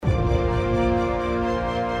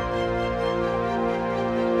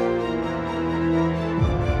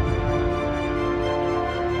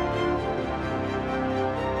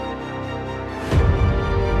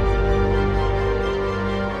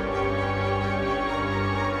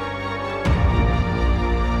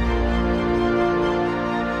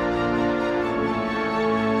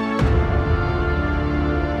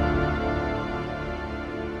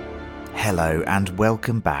Hello and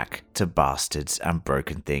welcome back to Bastards and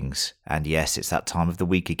Broken Things. And yes, it's that time of the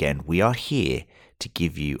week again. We are here to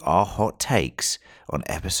give you our hot takes on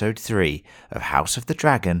episode 3 of House of the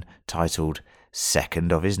Dragon, titled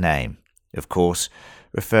Second of His Name. Of course,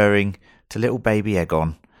 referring to little baby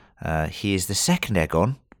Aegon. He is the second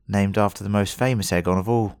Aegon, named after the most famous Aegon of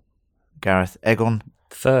all. Gareth, Aegon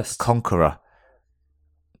First. Conqueror.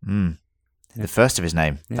 Yeah. The first of his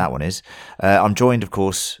name, that one is. I'm joined, of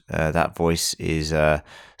course, that voice is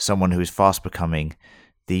someone who is fast becoming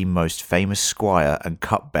the most famous squire and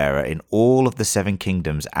cupbearer in all of the Seven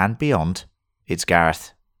Kingdoms and beyond. It's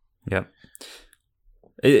Gareth. Yep.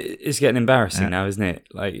 It's getting embarrassing now, isn't it?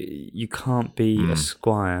 Like, you can't be a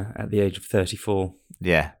squire at the age of 34.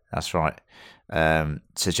 Yeah, that's right.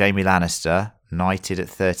 So Jaime Lannister, knighted at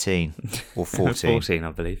 13 or 14. 14,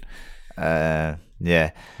 I believe.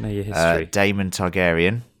 Yeah. Know your history. Daemon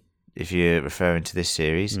Targaryen, if you're referring to this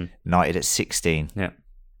series, knighted at 16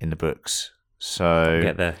 in the books. So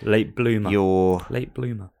Get there. Late bloomer. Late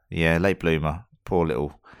bloomer. Yeah, late bloomer. Poor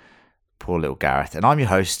little Gareth. And I'm your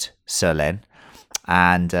host, Sir Len.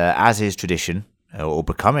 And as is tradition, or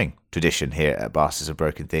becoming tradition here at Bastards of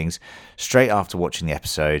Broken Things, straight after watching the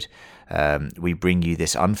episode, we bring you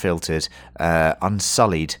this unfiltered,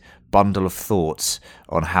 unsullied bundle of thoughts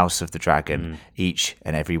on House of the Dragon each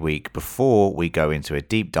and every week before we go into a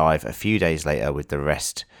deep dive a few days later with the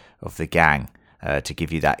rest of the gang to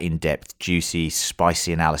give you that in-depth, juicy,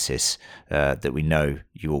 spicy analysis that we know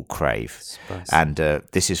you all crave. Spicy. And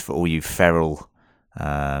this is for all you feral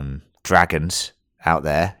dragons out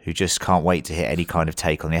there who just can't wait to hear any kind of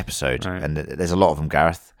take on the episode. Right. And there's a lot of them,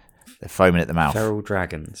 Gareth. They're foaming at the mouth. Feral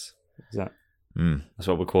dragons. Is that? That's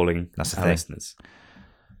what we're calling That's the our thing. listeners.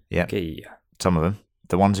 Yeah. Okay. Some of them.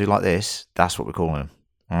 The ones who like this, that's what we're calling them.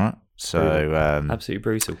 All right? So, Absolutely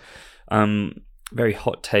brutal. Very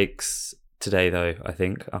hot takes today, though, I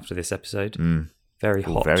think, after this episode. Very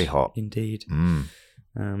hot. very hot. Indeed.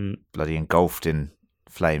 Bloody engulfed in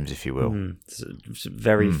flames, if you will.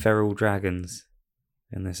 Very feral dragons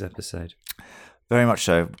in this episode. Very much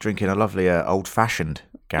so. Drinking a lovely old-fashioned,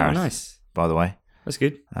 Gareth. Oh, nice. By the way. That's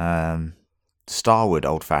good. Starwood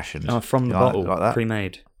old-fashioned. Oh, from the You bottle. like that?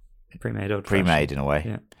 Pre-made old Pre-made in a way.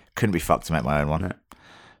 Yeah. Couldn't be fucked to make my own one. No.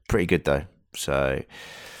 Pretty good though. So,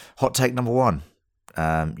 hot take number 1.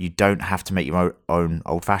 You don't have to make your own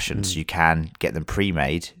old fashions. You can get them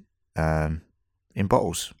pre-made in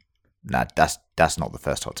bottles. No, that's not the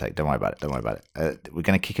first hot take. Don't worry about it. We're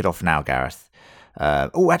going to kick it off now, Gareth.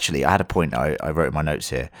 Actually, I had a point I wrote in my notes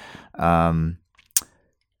here. Have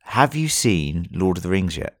you seen Lord of the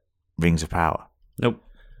Rings yet? Rings of Power. Nope.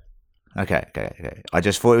 Okay. I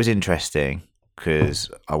just thought it was interesting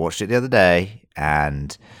because I watched it the other day,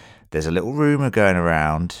 and there's a little rumor going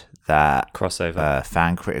around that Crossover.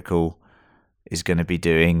 Fan Critical is going to be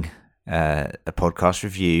doing a podcast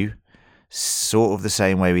review, sort of the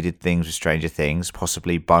same way we did things with Stranger Things,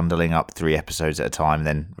 possibly bundling up 3 episodes at a time and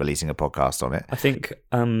then releasing a podcast on it. I think,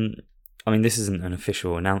 this isn't an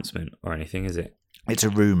official announcement or anything, is it? It's a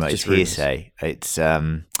rumor. It's hearsay. It's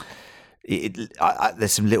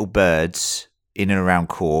there's some little birds in and around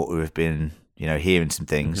court who have been, hearing some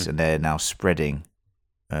things, and they're now spreading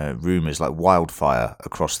rumors like wildfire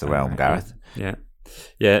across the realm, Gareth. Yeah.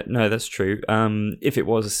 No, that's true. If it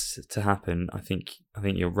was to happen, I think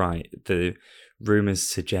you're right. The rumors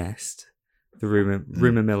suggest the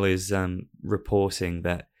rumor mill is reporting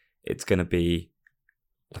that it's going to be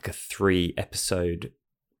like a 3 episode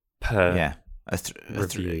per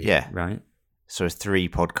review. Right. So a 3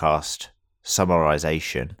 podcast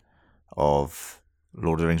summarization of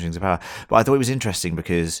Lord of the Rings: Rings of Power. But I thought it was interesting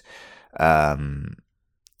because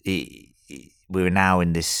we're now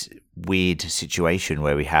in this weird situation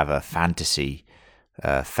where we have a fantasy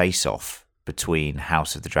face-off between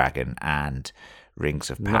House of the Dragon and Rings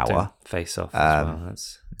of Power. Face-off as well.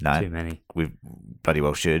 That's too many. We bloody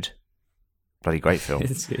well should. Bloody great film.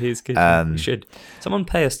 It is good. We should. Someone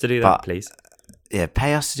pay us to do that, please. Yeah,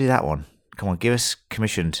 pay us to do that one. Come on, give us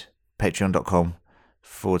commissioned.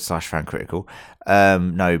 Patreon.com/fancritical.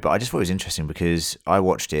 No, but I just thought it was interesting because I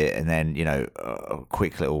watched it and then, a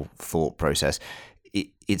quick little thought process.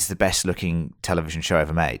 It's the best looking television show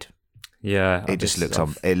ever made. Yeah. It just looks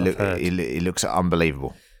it looks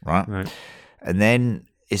unbelievable, right? Right. And then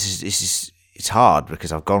it's hard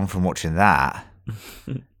because I've gone from watching that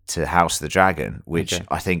to House of the Dragon, which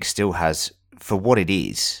I think still has, for what it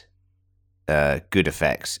is, good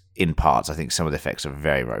effects in parts. I think some of the effects are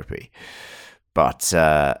very ropey, but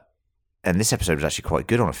and this episode was actually quite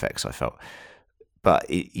good on effects, I felt. But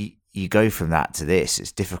you go from that to this,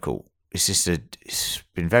 it's difficult it's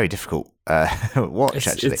been very difficult watch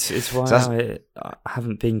actually. It's why I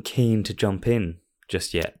haven't been keen to jump in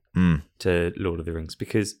just yet to Lord of the Rings,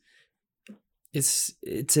 because it's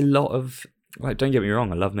a lot of, like, don't get me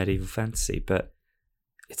wrong, I love medieval fantasy, but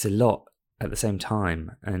it's a lot at the same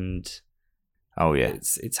time, and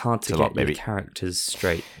it's hard to get the characters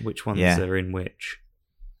straight, which ones are in which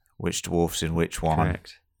dwarfs in which one.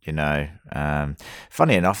 Correct. You know,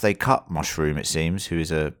 funny enough, they cut Mushroom, it seems, who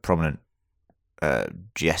is a prominent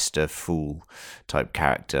jester, fool type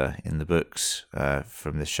character in the books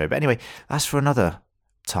from this show. But anyway, that's for another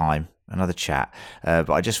time, another chat. But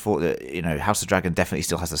I just thought that, you know, House of Dragon definitely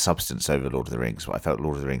still has the substance over Lord of the Rings. But I felt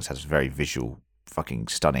Lord of the Rings has very visual, fucking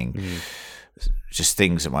stunning, just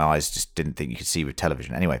things that my eyes just didn't think you could see with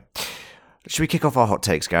television. Anyway, should we kick off our hot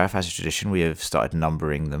takes, Gareth? As a tradition, we have started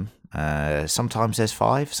numbering them. Sometimes there's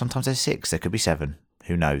 5, sometimes there's 6, there could be 7.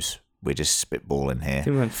 Who knows? We're just spitballing here. I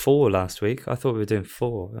think we went 4 last week. I thought we were doing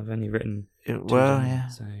 4. I've only written 2 yeah.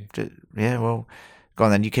 So. Yeah, well, go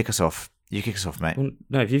on then. You kick us off. Mate. Well,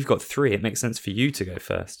 no, if you've got 3, it makes sense for you to go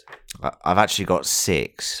first. I've actually got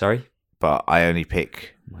 6. Sorry? But I only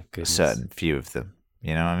pick a certain few of them.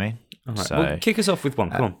 You know what I mean? All right. Well, kick us off with one.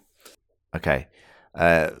 Come on. Okay.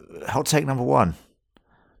 Hot take number 1.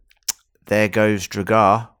 There goes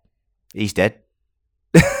Dragar. He's dead.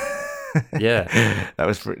 Yeah. that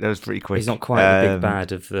was pretty quick. He's not quite the big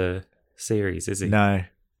bad of the series, is he? No.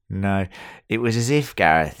 It was as if,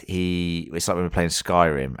 Gareth, it's like when we're playing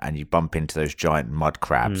Skyrim and you bump into those giant mud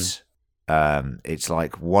crabs. It's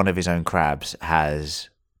like one of his own crabs has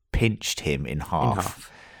pinched him in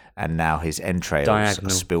half. And now his entrails are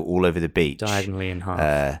spilt all over the beach. Diagonally in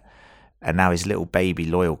half. And now his little baby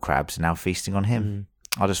loyal crabs are now feasting on him.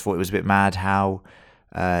 I just thought it was a bit mad how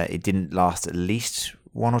it didn't last at least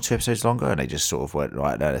 1 or 2 episodes longer, and they just sort of went,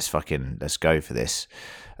 right, no, let's go for this.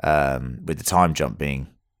 With the time jump being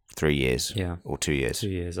 3 years, or 2 years. 2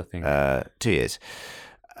 years, I think. 2 years.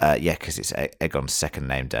 Because it's Aegon's second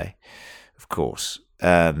name day, of course.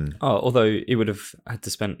 Although he would have had to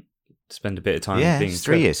spend a bit of time being it's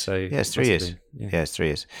 3 years. So it's 3 years. It's 3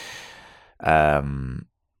 years.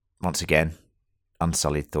 Once again,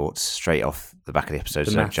 unsullied thoughts straight off the back of the episode.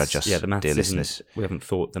 So judge us, the maths, dear listeners. We haven't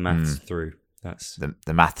thought the maths through. That's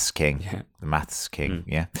the maths king. Yeah. The maths king.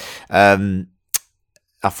 Yeah.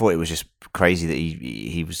 I thought it was just crazy that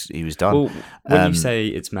he was done. Well, when you say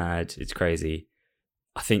it's mad, it's crazy,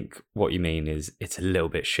 I think what you mean is it's a little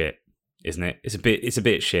bit shit, isn't it? It's a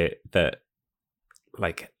bit shit that,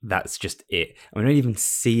 like, that's just it. I mean, I don't even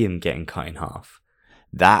see him getting cut in half.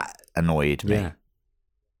 That annoyed me. Yeah.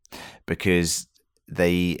 Because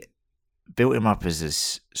they built him up as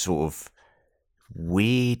this sort of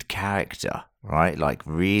weird character, right? Like,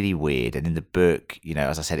 really weird. And in the book, you know,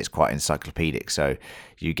 as I said, it's quite encyclopedic. So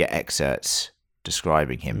you get excerpts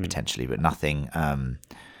describing him potentially, but nothing,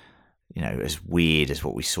 you know, as weird as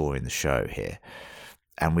what we saw in the show here.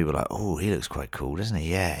 And we were like, oh, he looks quite cool, doesn't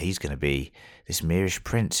he? Yeah, he's going to be this Myrish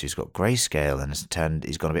prince who's got grayscale and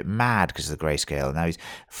he's gone a bit mad because of the grayscale. And now he's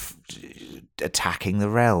attacking the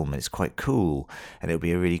realm, and it's quite cool. And it'll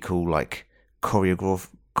be a really cool, like,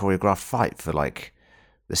 choreographed fight for, like,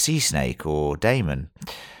 the Sea Snake or Daemon.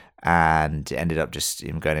 And it ended up just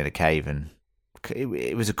him going in a cave, and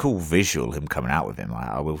it was a cool visual, him coming out with him.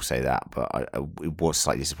 I will say that, but it was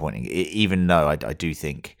slightly disappointing, even though I do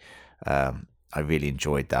think I really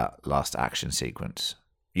enjoyed that last action sequence.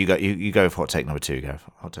 You go with hot take number 2, Gav.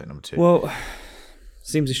 Hot take number 2. Well,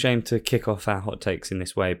 seems a shame to kick off our hot takes in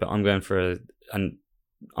this way, but I'm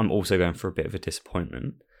also going for a bit of a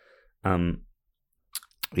disappointment. I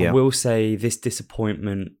will say this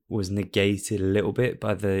disappointment was negated a little bit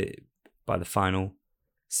by the final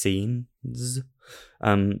scenes.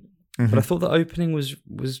 But I thought the opening was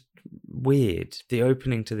weird. The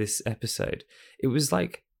opening to this episode, it was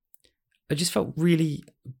like, I just felt really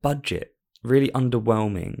budget, really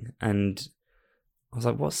underwhelming, and I was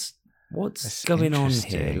like, "What's going on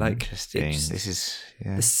here?" Like, this is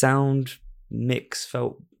the sound mix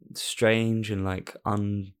felt strange and like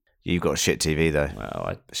You've got a shit TV though.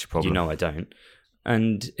 Well, that's your problem. You know I don't,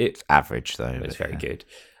 and it's average though. It's very good.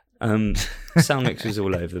 Sound mix was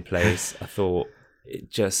all over the place. I thought it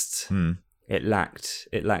just it lacked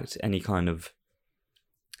any kind of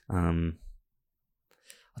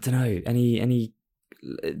I don't know, any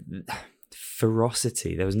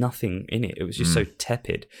ferocity. There was nothing in it. It was just so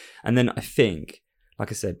tepid. And then I think,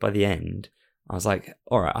 like I said, by the end, I was like,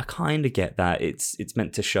 all right, I kind of get that. It's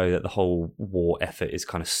meant to show that the whole war effort is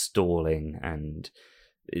kind of stalling and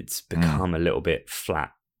it's become a little bit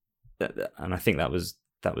flat. And I think that was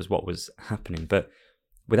what was happening. But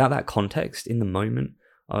without that context in the moment,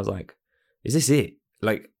 I was like, is this it?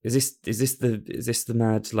 Like, is this the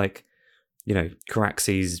mad, like,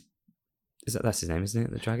 Caraxes? That's his name, isn't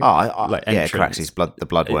it? The dragon. Yeah, entrance. Caraxes, the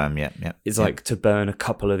bloodworm. Yeah. It's like to burn a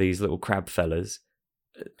couple of these little crab fellas.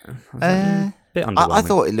 Bit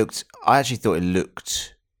underwhelming. I actually thought it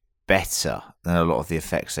looked better than a lot of the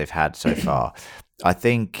effects they've had so far. I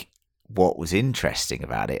think what was interesting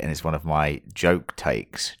about it, and it's one of my joke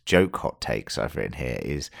hot takes I've written here,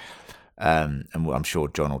 is, and I'm sure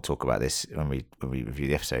John will talk about this when we review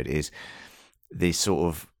the episode, is the sort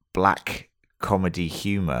of black comedy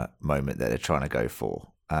humor moment that they're trying to go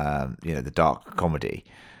for. The dark comedy,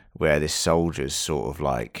 where this soldier's sort of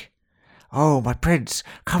like, "Oh, my prince,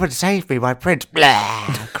 come and save me, my prince!"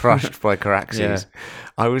 Blah, crushed by Caraxes. Yeah.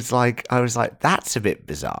 I was like, that's a bit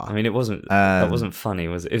bizarre. I mean, it wasn't that wasn't funny,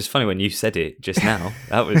 was it? It was funny when you said it just now.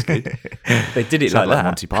 That was good. They did it like that.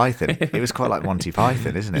 Monty Python. It was quite like Monty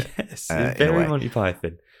Python, isn't it? Yes, very Monty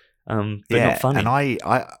Python. But not funny.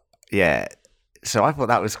 And so I thought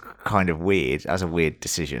that was kind of weird. That was a weird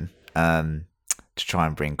decision. To try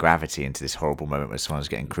and bring gravity into this horrible moment where someone's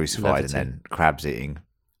getting crucified and then crabs eating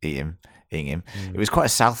him. It was quite a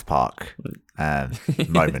South Park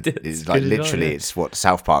moment. It's like literally, it's what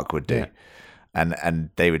South Park would do, Yeah. and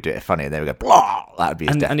they would do it funny, and they would go, blah! That would be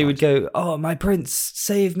his death and he would punch. go, "Oh, my prince,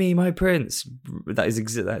 save me, my prince." That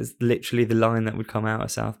is literally the line that would come out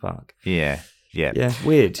of South Park. Yeah.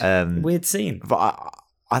 Weird, weird scene. But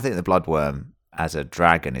I think the bloodworm as a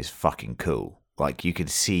dragon is fucking cool. Like, you can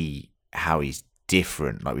see how he's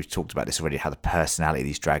different. Like, we've talked about this already, how the personality of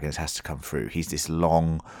these dragons has to come through. He's this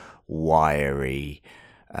long, wiry,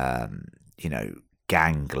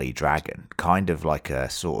 gangly dragon, kind of like a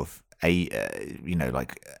sort of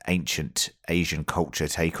like ancient Asian culture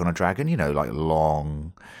take on a dragon. Like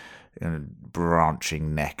long,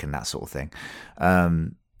 branching neck and that sort of thing.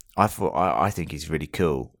 I think he's really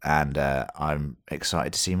cool, and I'm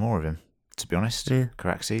excited to see more of him. To be honest,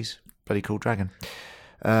 Caraxes, bloody cool dragon.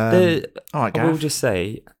 All right, I Gareth. will just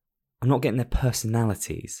say, I'm not getting their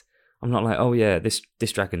personalities. I'm not like, oh yeah, this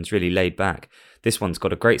dragon's really laid back. This one's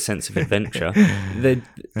got a great sense of adventure. They're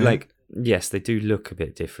like, yes, they do look a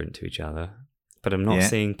bit different to each other, but I'm not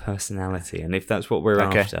seeing personality. And if that's what we're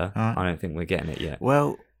after, right. I don't think we're getting it yet.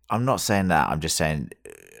 Well, I'm not saying that. I'm just saying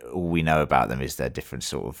all we know about them is their different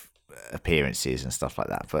sort of appearances and stuff like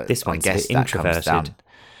that. But This one's I guess a bit introverted.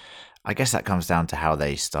 I guess that comes down to how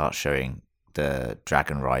they start showing the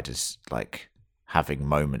dragon riders like having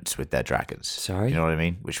moments with their dragons. Sorry? You know what I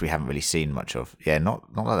mean? Which we haven't really seen much of. Yeah,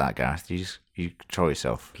 not like that, Gareth. You control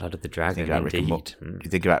yourself. Blood of the dragon, You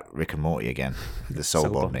think about Rick and Morty again, the soul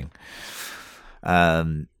bonding.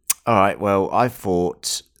 All right, well, I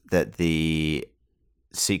thought that the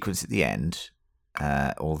sequence at the end,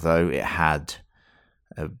 although it had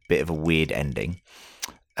a bit of a weird ending,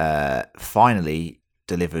 finally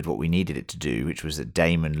delivered what we needed it to do, which was that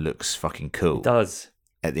Daemon looks fucking cool. He does.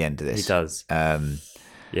 At the end of this. He does.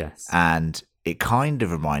 Yes. And it kind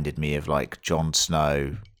of reminded me of like Jon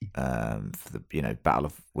Snow for the Battle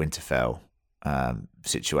of Winterfell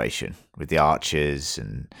situation with the archers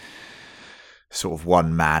and sort of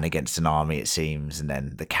one man against an army, it seems, and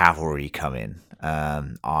then the cavalry come in.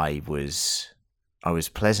 I was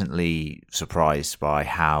pleasantly surprised by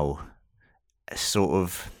how sort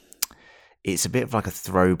of it's a bit of like a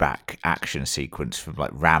throwback action sequence from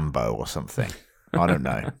like Rambo or something. I don't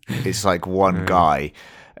know. It's like one guy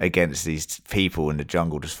against these people in the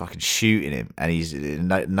jungle just fucking shooting him, and he's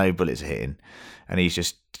no bullets are hitting, and he's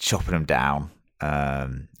just chopping them down.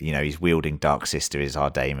 He's wielding Dark Sister is our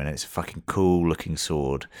Daemon. It's a fucking cool looking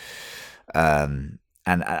sword. And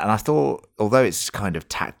I thought, although it's kind of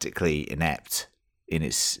tactically inept in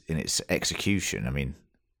its execution, I mean,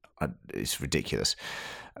 it's ridiculous.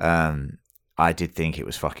 I did think it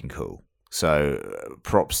was fucking cool. So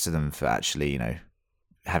props to them for actually,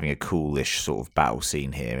 having a coolish sort of battle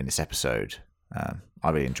scene here in this episode. I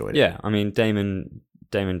really enjoyed it. Yeah, I mean, Daemon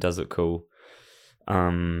does look cool.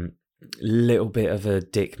 Little bit of a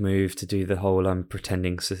dick move to do the whole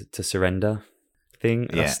pretending to surrender thing.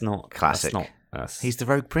 That's not classic. He's the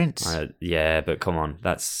rogue prince. Yeah, but come on,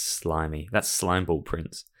 that's slimy. That's Slimeball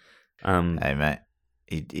Prince. Hey mate,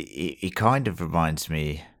 he kind of reminds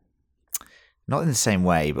me, not in the same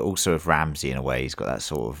way, but also of Ramsay in a way. He's got that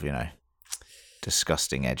sort of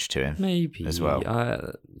disgusting edge to him. Maybe as well.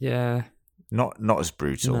 Yeah. Not as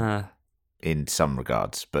brutal in some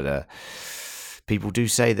regards, but people do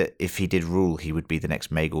say that if he did rule, he would be the next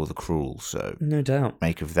Maegor the Cruel. So no doubt,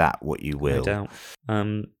 make of that what you will. No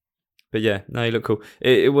doubt. But yeah, no, he looked cool.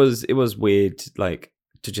 It was weird, like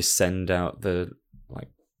to just send out the like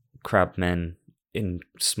crab men in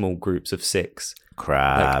small groups of 6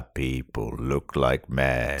 Crab people look like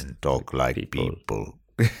men, dog like people. people.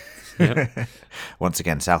 Yep. Once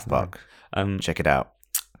again, South Park. Check it out.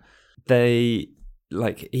 He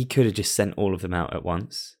could have just sent all of them out at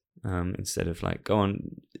once, instead of like, go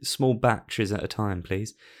on, small batches at a time,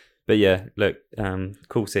 please. But yeah, look,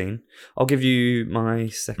 cool scene. I'll give you my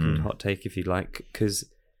second hot take if you'd like, because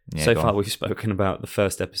so far we've spoken about the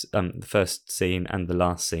first episode, the first scene and the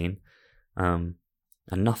last scene, and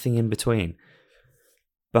nothing in between.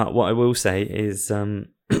 But what I will say is,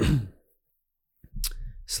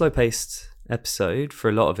 slow-paced episode for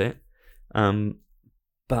a lot of it.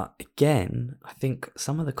 But again, I think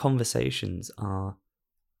some of the conversations are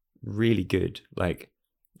really good. Like,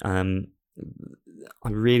 I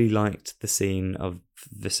really liked the scene of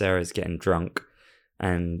Viserys getting drunk,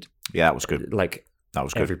 and yeah, that was good. Like, that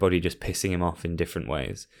was good. Everybody just pissing him off in different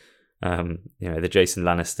ways. The Jason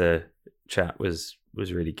Lannister chat was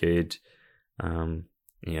really good.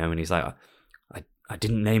 And he's like, I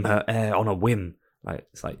didn't name her heir on a whim. Like,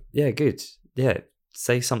 it's like, yeah, good, yeah.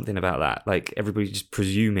 Say something about that. Like, everybody's just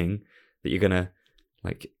presuming that you're gonna,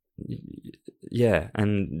 like, yeah,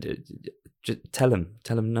 and just tell them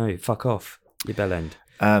no, fuck off, you bellend.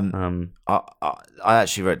 I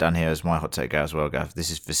actually wrote down here as my hot take as well, Gav.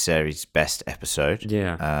 This is Viserys' best episode.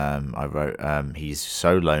 Yeah. I wrote, he's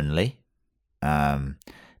so lonely.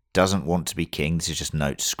 Doesn't want to be king. This is just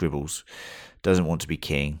notes, scribbles. Doesn't want to be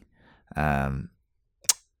king.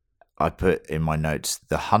 I put in my notes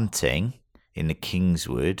the hunting in the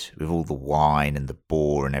Kingswood with all the wine and the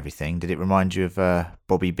boar and everything. Did it remind you of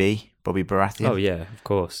Bobby Baratheon? Oh yeah, of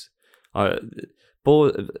course.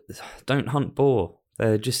 Boar, don't hunt boar.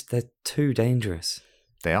 They're too dangerous.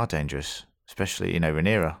 They are dangerous, especially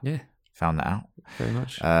Rhaenyra. Yeah, found that out very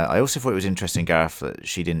much. I also thought it was interesting, Gareth, that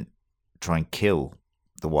she didn't try and kill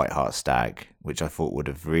the White Hart Stag, which I thought would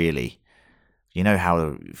have really,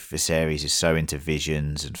 how Viserys is so into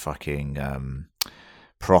visions and fucking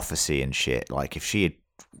prophecy and shit. Like, if she had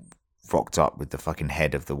rocked up with the fucking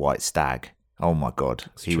head of the White Stag, oh my god,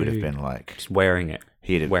 he would have been like just wearing it.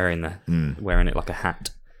 He'd have wearing it like a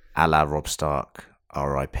hat, a la Robb Stark,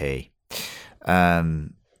 R.I.P.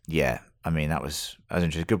 Yeah, I mean that was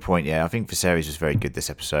interesting. Good point. Yeah, I think Viserys was very good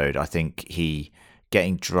this episode. I think he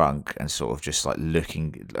getting drunk and sort of just like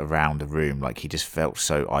looking around the room, like he just felt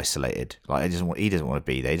so isolated. Like he doesn't want to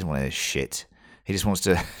be there. He doesn't want any shit. He just wants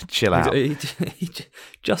to chill out. He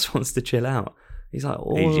just wants to chill out. He's like, I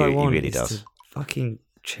want really is does. to fucking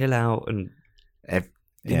chill out and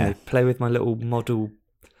play with my little model.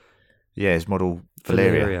 Yeah, his model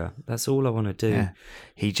Valyria. That's all I want to do. Yeah.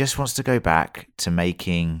 He just wants to go back to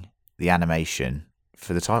making the animation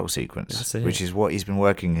for the title sequence, which is what he's been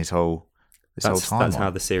working his whole time. That's how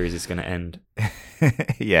the series is going to end.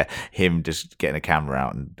 Yeah, him just getting a camera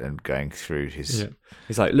out and going through his. Yeah.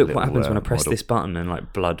 He's like, look what happens when I press this button, and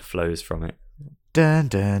like blood flows from it. Dun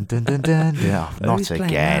dun dun dun dun. dun. Oh, not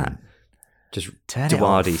again. That? Just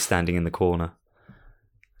Dewadi standing in the corner.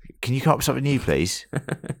 Can you come up with something new, please?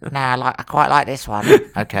 I quite like this one.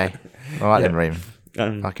 Okay, all right then, Raymond.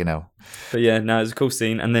 Fucking hell. But yeah, no, it's a cool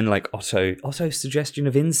scene, and then like Otto's suggestion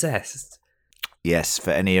of incest. Yes,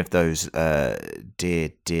 for any of those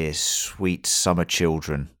dear, sweet summer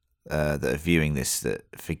children that are viewing this that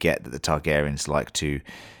forget that the Targaryens like to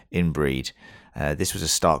inbreed, this was a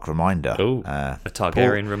stark reminder. Oh, a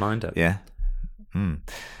Targaryen reminder. Yeah.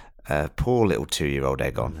 Poor little 2-year-old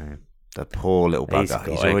Aegon. Oh, no. The poor little bugger.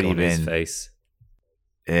 He's already been. His face.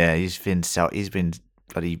 Yeah, he's been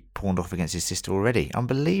bloody pawned off against his sister already.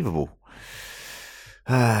 Unbelievable.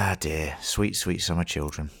 Ah, dear. Sweet, sweet summer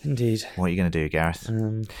children. Indeed. What are you going to do, Gareth?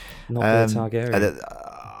 Not be a Targaryen.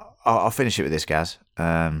 I'll finish it with this, Gaz,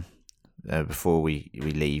 before we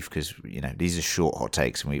leave, because, these are short hot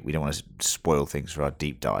takes and we don't want to spoil things for our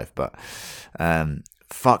deep dive, but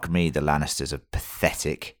fuck me, the Lannisters are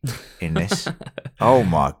pathetic in this. Oh,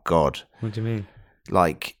 my God. What do you mean?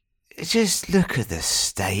 Like, just look at the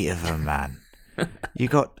state of them, man. You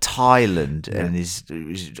got Tyland and his,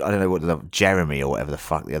 I don't know what Jeremy or whatever the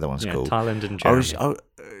fuck the other one's called. Tyland and Jeremy.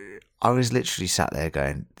 I was literally sat there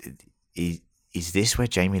going, is this where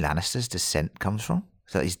Jaime Lannister's descent comes from?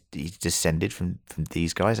 So he's descended from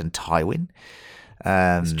these guys and Tywin.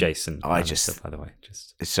 It's Jason Lannister, by the way.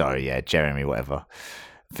 Sorry, yeah, Jeremy, whatever.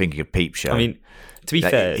 Thinking of Peep Show. I mean, to be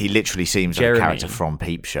fair, he literally seems like a character from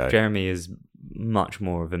Peep Show. Jeremy is much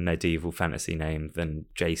more of a medieval fantasy name than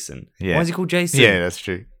Jason. Yeah. Why is he called Jason? Yeah, that's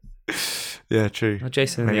true. Yeah, true. Well,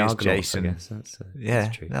 Jason and the Argonauts, I guess. That's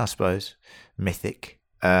true. I suppose. Mythic.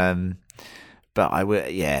 But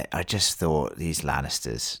I just thought these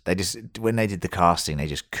Lannisters, when they did the casting, they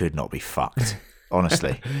just could not be fucked.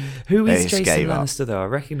 honestly. Who They is just Jason gave up. Lannister, though? I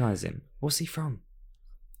recognise him. What's he from?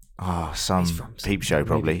 Oh, some He's from peep show, something,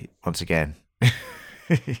 probably, maybe. once again.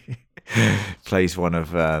 Plays one of...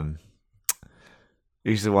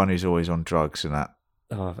 who's the one who's always on drugs and that?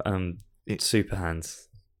 Oh, Super Hands.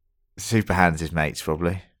 Super Hands, his mates,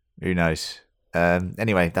 probably. Who knows?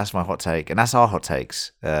 Anyway, that's my hot take, and that's our hot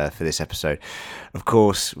takes for this episode. Of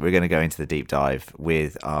course, we're going to go into the deep dive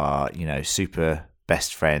with our, super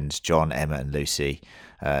best friends, John, Emma, and Lucy,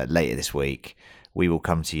 later this week. We will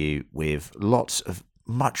come to you with lots of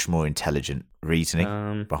much more intelligent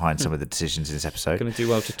reasoning behind some of the decisions in this episode. Going to do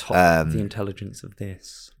well to top the intelligence of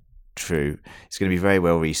this. True. It's going to be very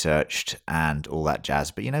well researched and all that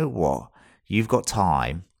jazz. But you know what? You've got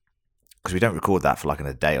time, because we don't record that for like in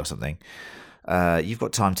a day or something. You've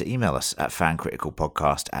got time to email us at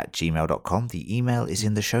fancriticalpodcast@gmail.com. The email is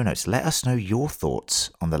in the show notes. Let us know your thoughts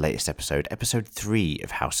on the latest episode 3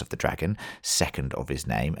 of House of the Dragon, second of his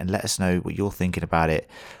name, and let us know what you're thinking about it,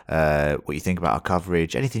 what you think about our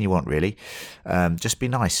coverage, anything you want, really. Just be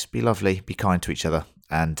nice, be lovely, be kind to each other.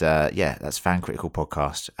 And that's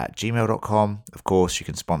fancriticalpodcast@gmail.com. Of course, you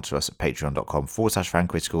can sponsor us at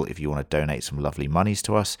patreon.com/fancritical if you want to donate some lovely monies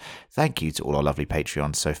to us. Thank you to all our lovely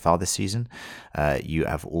Patreons so far this season. You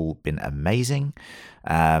have all been amazing.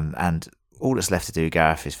 And all that's left to do,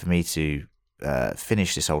 Gareth, is for me to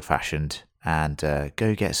finish this old-fashioned and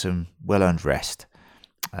go get some well-earned rest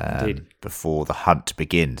before the hunt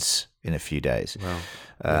begins in a few days. Well,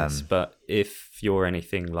 yes, but if you're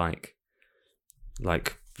anything like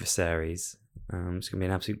Viserys, it's going to be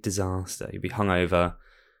an absolute disaster. You'll be hungover,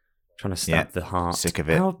 trying to stab the heart. Sick of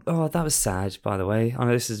it. Oh, that was sad, by the way. I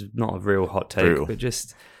know this is not a real hot take, Brutal. but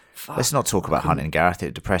just... Fuck, let's not talk about hunting, Gareth.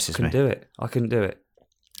 It depresses me. I couldn't do it.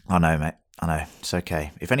 I know, mate. I know. It's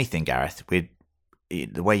okay. If anything, Gareth,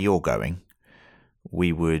 the way you're going,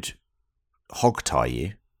 we would hog tie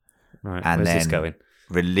you, Right, and where's then this going?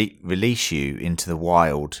 release you into the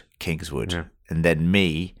wild Kingswood, and then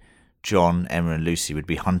me, John, Emma, and Lucy would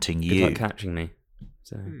be hunting Good you. luck catching me.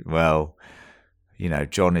 So. Well,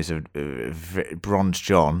 John is a bronze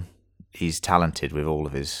John. He's talented with all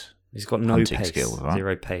of his... He's got no hunting pace, skills, right?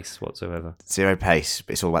 0 pace whatsoever. Zero pace,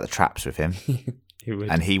 but it's all about the traps with him.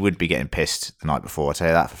 He would be getting pissed the night before, I'll tell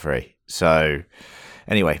you that for free. So,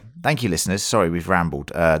 anyway, thank you, listeners. Sorry, we've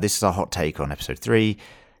rambled. This is our hot take on episode 3.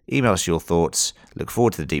 Email us your thoughts. Look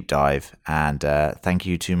forward to the deep dive. And thank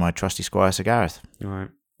you to my trusty squire, Sir Gareth. All right.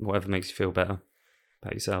 Whatever makes you feel better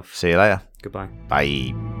about yourself. See you later. Goodbye.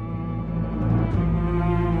 Bye.